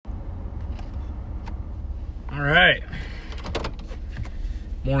All right.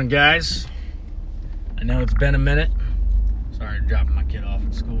 Morning, guys. I know it's been a minute. Sorry, dropping my kid off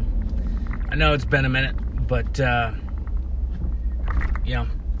at school. I know it's been a minute, but,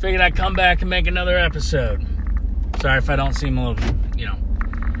 figured I'd come back and make another episode. Sorry if I don't seem a little,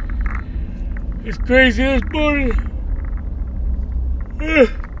 it's crazy this morning.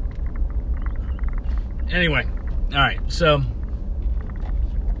 Anyway, all right, so,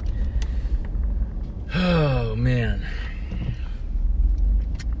 oh, man.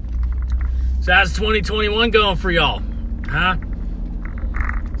 So how's 2021 going for y'all? Huh?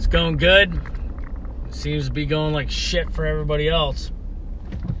 It's going good. It seems to be going like shit for everybody else.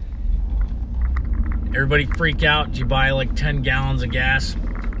 Everybody freak out. Did you buy like 10 gallons of gas?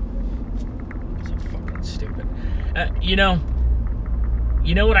 So fucking stupid. You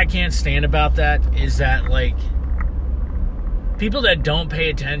know what I can't stand about that is that, like, people that don't pay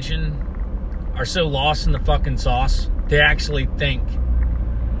attention are so lost in the fucking sauce, they actually think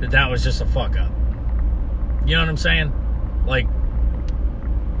that was just a fuck up. You know what I'm saying? Like,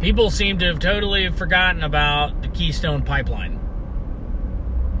 people seem to have totally forgotten about the Keystone Pipeline.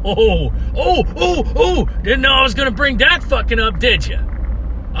 Oh, didn't know I was gonna bring that fucking up, did you?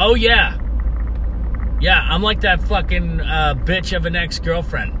 Oh, yeah. Yeah, I'm like that fucking bitch of an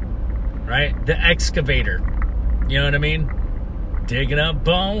ex-girlfriend, right? The excavator. You know what I mean? Digging up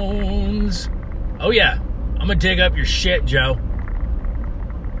bones. Oh, yeah. I'm gonna dig up your shit, Joe.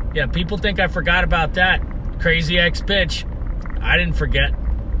 Yeah, people think I forgot about that. Crazy ex-bitch. I didn't forget.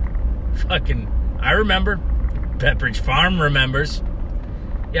 I remember. Pepperidge Farm remembers.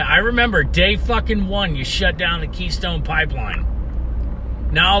 Yeah, I remember day fucking one, you shut down the Keystone Pipeline.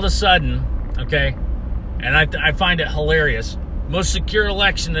 Now all of a sudden, okay, and I find it hilarious. Most secure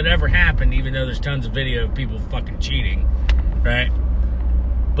election that ever happened, even though there's tons of video of people fucking cheating, right?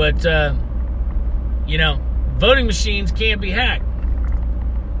 But, voting machines can't be hacked.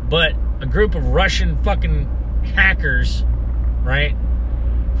 But a group of Russian fucking hackers, right,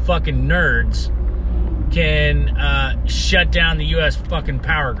 fucking nerds, can shut down the U.S. fucking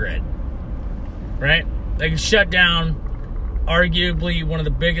power grid, right? They can shut down arguably one of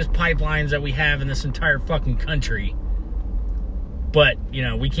the biggest pipelines that we have in this entire fucking country. But,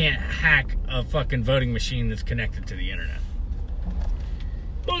 we can't hack a fucking voting machine that's connected to the internet.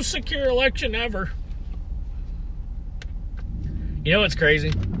 Most secure election ever. You know what's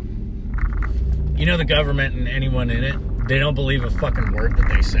crazy? The government and anyone in it, they don't believe a fucking word that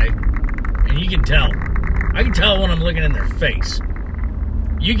they say. And you can tell. I can tell when I'm looking in their face.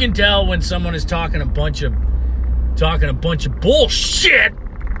 You can tell when someone is talking a bunch of bullshit,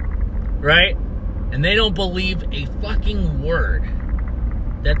 right? And they don't believe a fucking word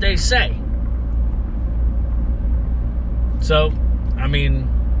that they say. So, I mean,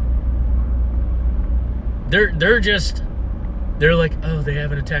 they're like, oh, they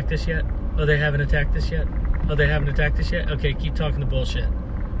haven't attacked us yet? Oh, they haven't attacked us yet? Oh, they haven't attacked us yet? Okay, keep talking the bullshit.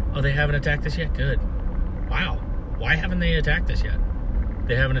 Oh, they haven't attacked us yet? Good. Wow. Why haven't they attacked us yet?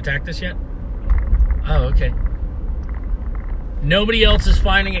 They haven't attacked us yet? Oh, okay. Nobody else is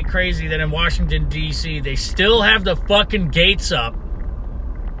finding it crazy that in Washington, D.C., they still have the fucking gates up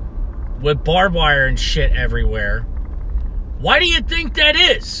with barbed wire and shit everywhere. Why do you think that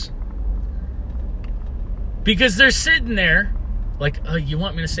is? Because they're sitting there like, oh, you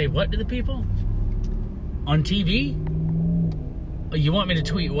want me to say what to the people? On TV? Oh, you want me to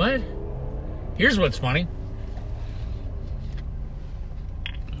tweet what? Here's what's funny.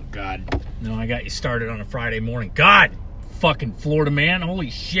 Oh, God. No, I got you started on a Friday morning. God! Fucking Florida man. Holy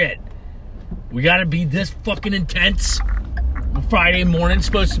shit. We gotta be this fucking intense. Friday morning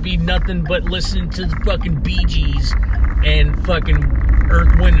supposed to be nothing but listening to the fucking Bee Gees and fucking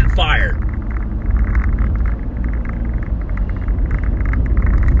Earth, Wind, and Fire.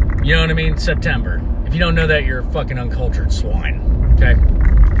 You know what I mean? September. If you don't know that, you're a fucking uncultured swine. Okay?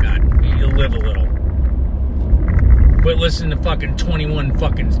 God, you live a little. Quit listening to fucking 21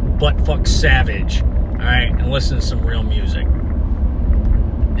 fucking butt-fuck Savage. Alright? And listen to some real music.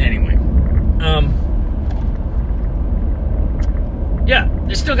 Anyway. Yeah,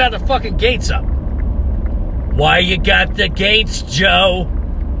 they still got the fucking gates up. Why you got the gates, Joe?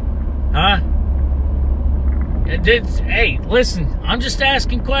 Huh? Hey, listen, I'm just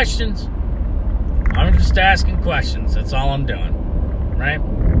asking questions. That's all I'm doing. Right?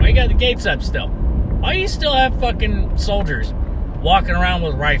 Why you got the gates up still? Why you still have fucking soldiers walking around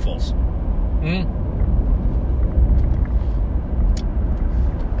with rifles?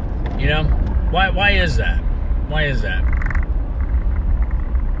 Why is that?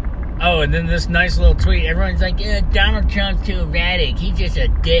 Oh, and then this nice little tweet. Everyone's like, Donald Trump's too erratic. He's just a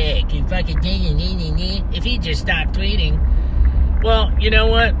dick. He fucking if he just stopped tweeting. Well, you know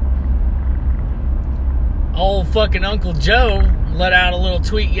what? Old fucking Uncle Joe let out a little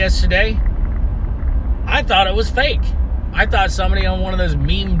tweet yesterday. I thought it was fake. I thought somebody on one of those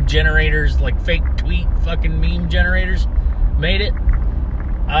meme generators, like fake tweet fucking meme generators, made it.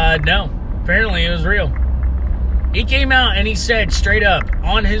 No. Apparently it was real. He came out and he said straight up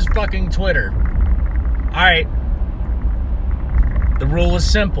on his fucking Twitter, alright, the rule is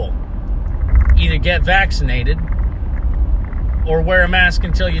simple. Either get vaccinated or wear a mask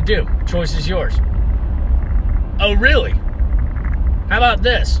until you do. Choice is yours. Oh, really? How about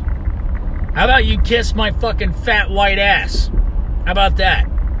this? How about you kiss my fucking fat white ass? How about that?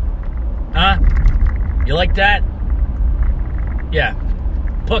 Huh? You like that? Yeah.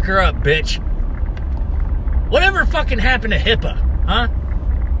 Pucker up, bitch. Whatever fucking happened to HIPAA? Huh?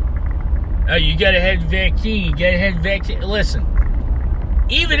 Oh, you gotta have vaccine. You gotta have vaccine. Listen.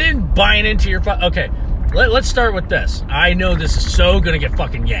 Even in buying into your... Okay. Let's start with this. I know this is so gonna get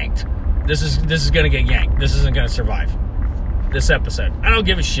fucking yanked. This is gonna get yanked. This isn't gonna survive this episode. I don't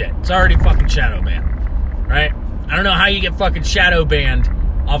give a shit. It's already fucking shadow banned, right? I don't know how you get fucking shadow banned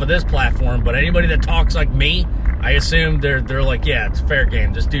off of this platform, but anybody that talks like me, I assume they're like, yeah, it's fair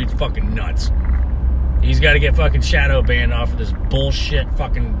game. This dude's fucking nuts. He's got to get fucking shadow banned off of this bullshit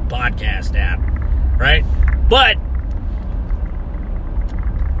fucking podcast app, right? But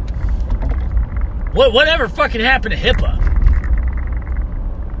whatever fucking happened to HIPAA?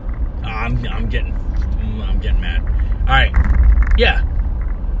 Oh, I'm getting mad. All right, yeah.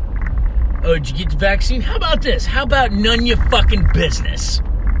 Oh, did you get the vaccine? How about this? How about none your fucking business?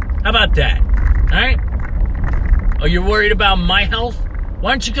 How about that? All right. Oh, you're worried about my health?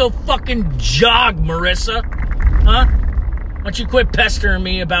 Why don't you go fucking jog, Marissa? Huh? Why don't you quit pestering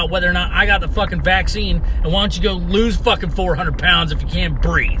me about whether or not I got the fucking vaccine, and why don't you go lose fucking 400 pounds if you can't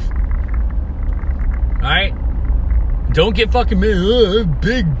breathe? Alright? Don't get fucking mad.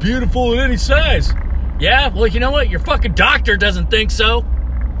 Big, beautiful, in any size. Yeah? Well, you know what? Your fucking doctor doesn't think so.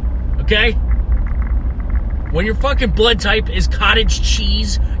 Okay? When your fucking blood type is cottage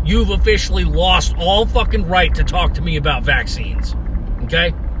cheese, you've officially lost all fucking right to talk to me about vaccines.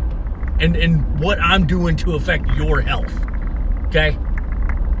 Okay? And what I'm doing to affect your health. Okay?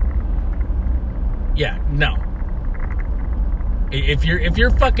 Yeah, no. If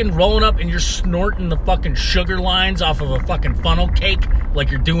you're fucking rolling up and you're snorting the fucking sugar lines off of a fucking funnel cake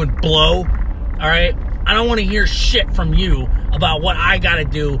like you're doing blow, alright? I don't want to hear shit from you about what I gotta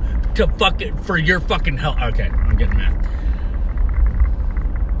do to fucking for your fucking health. Okay, I'm getting mad.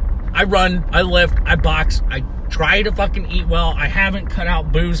 I run, I lift, I box, I try to fucking eat well. I haven't cut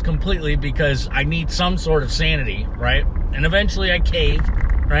out booze completely because I need some sort of sanity, right? And eventually I cave,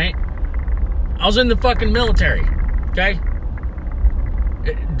 right? I was in the fucking military, okay?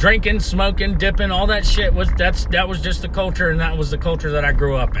 Drinking, smoking, dipping, all that shit that was just the culture, and that was the culture that I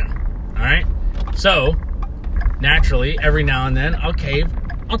grew up in. Alright? So, naturally, every now and then, I'll cave,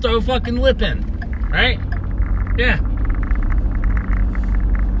 I'll throw a fucking lip in. Right? Yeah.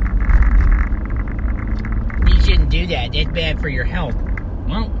 You shouldn't do that. That's bad for your health.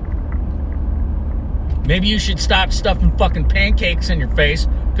 Well, maybe you should stop stuffing fucking pancakes in your face,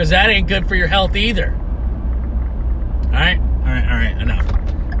 because that ain't good for your health either. Alright? Alright, enough.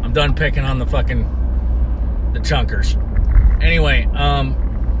 I'm done picking on the chunkers. Anyway,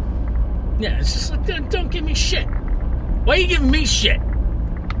 yeah, it's just like, don't give me shit. Why are you giving me shit?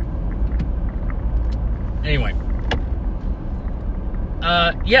 Anyway.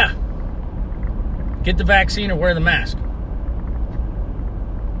 Yeah. Get the vaccine or wear the mask.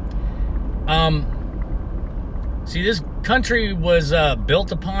 See, this country was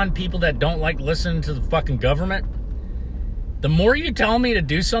built upon people that don't like listening to the fucking government. The more you tell me to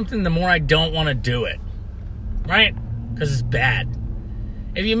do something, the more I don't want to do it. Right? Because it's bad.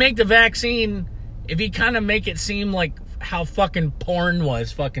 If you make the vaccine, if you kind of make it seem like how fucking porn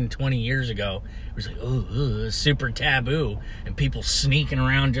was fucking 20 years ago, it was like, super taboo, and people sneaking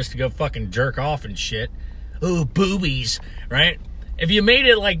around just to go fucking jerk off and shit. Oh, boobies, right? If you made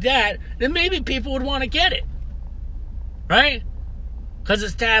it like that, then maybe people would want to get it. Right? Because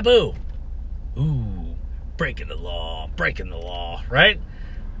it's taboo. Ooh, breaking the law, right?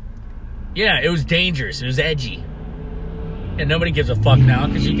 Yeah, it was dangerous. It was edgy. And nobody gives a fuck now,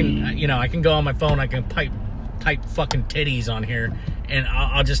 because you can, I can go on my phone, I can type fucking titties on here, and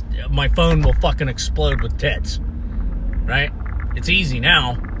I'll just, my phone will fucking explode with tits. Right? It's easy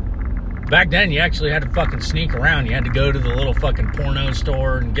now. Back then, you actually had to fucking sneak around. You had to go to the little fucking porno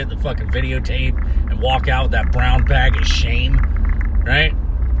store and get the fucking videotape and walk out with that brown bag of shame. Right?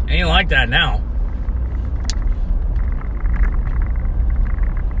 Ain't like that now.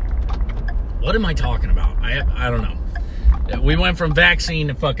 What am I talking about? I don't know. We went from vaccine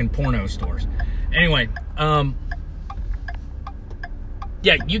to fucking porno stores. Anyway,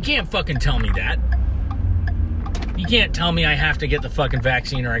 yeah, you can't fucking tell me that. You can't tell me I have to get the fucking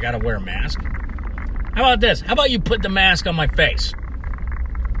vaccine or I gotta wear a mask. How about this? How about you put the mask on my face?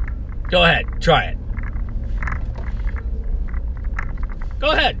 Go ahead, try it.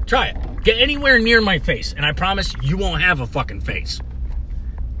 Go ahead, try it. Get anywhere near my face, and I promise you won't have a fucking face.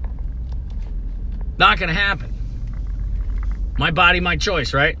 Not gonna happen. My body, my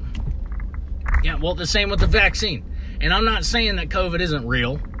choice, right? Yeah, well, the same with the vaccine. And I'm not saying that COVID isn't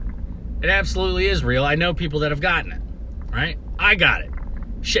real. It absolutely is real. I know people that have gotten it, right? I got it.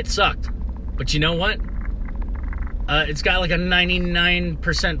 Shit sucked. But you know what? It's got like a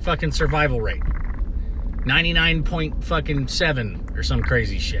 99% fucking survival rate. 99.7 or some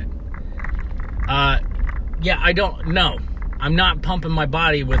crazy shit. Yeah, I don't know. I'm not pumping my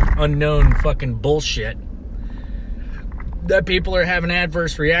body with unknown fucking bullshit that people are having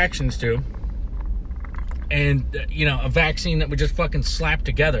adverse reactions to. And, you know, a vaccine that we just fucking slap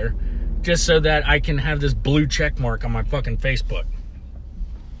together just so that I can have this blue check mark on my fucking Facebook.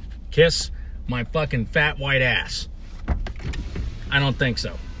 Kiss my fucking fat white ass. I don't think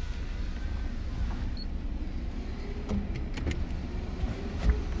so.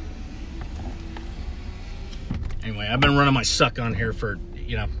 Anyway, I've been running my suck on here for,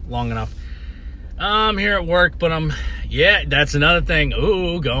 you know, long enough. I'm here at work, but yeah, that's another thing.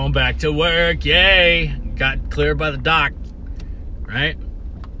 Ooh, going back to work, yay. Got cleared by the doc, right?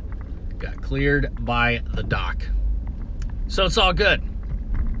 Got cleared by the doc. So it's all good.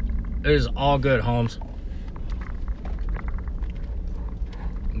 It is all good, Holmes.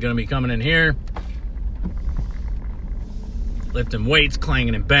 I'm gonna be coming in here, lifting weights,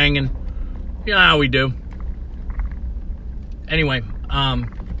 clanging and banging. You know how we do. Anyway,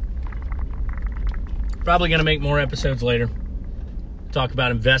 probably gonna make more episodes later. Talk about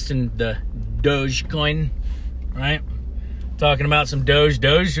investing the Dogecoin, right? Talking about some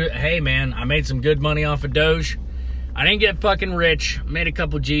Doge. Hey man, I made some good money off of Doge. I didn't get fucking rich. Made a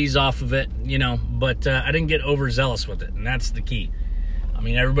couple G's off of it, you know, but I didn't get overzealous with it, and that's the key. I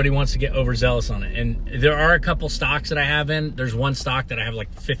mean, everybody wants to get overzealous on it, and there are a couple stocks that I have in. There's one stock that I have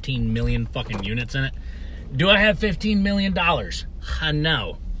like 15 million fucking units in it. Do I have $15 million? No.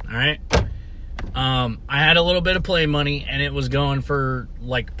 All right. I had a little bit of play money, and it was going for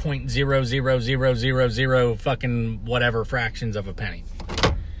like 0.00000 fucking whatever fractions of a penny.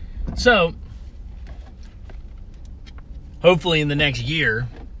 So, hopefully in the next year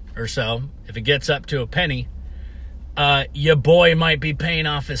or so, if it gets up to a penny, your boy might be paying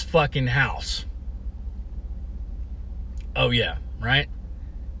off his fucking house. Oh yeah, right?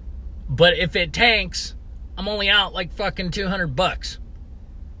 But if it tanks, I'm only out like fucking $200.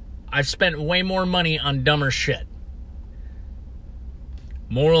 I've spent way more money on dumber shit.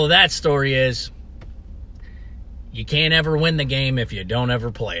 Moral of that story is, you can't ever win the game if you don't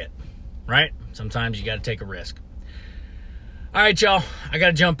ever play it, right? Sometimes you got to take a risk. All right, y'all. I got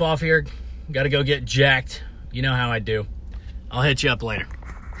to jump off here. Got to go get jacked. You know how I do. I'll hit you up later.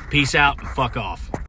 Peace out and fuck off.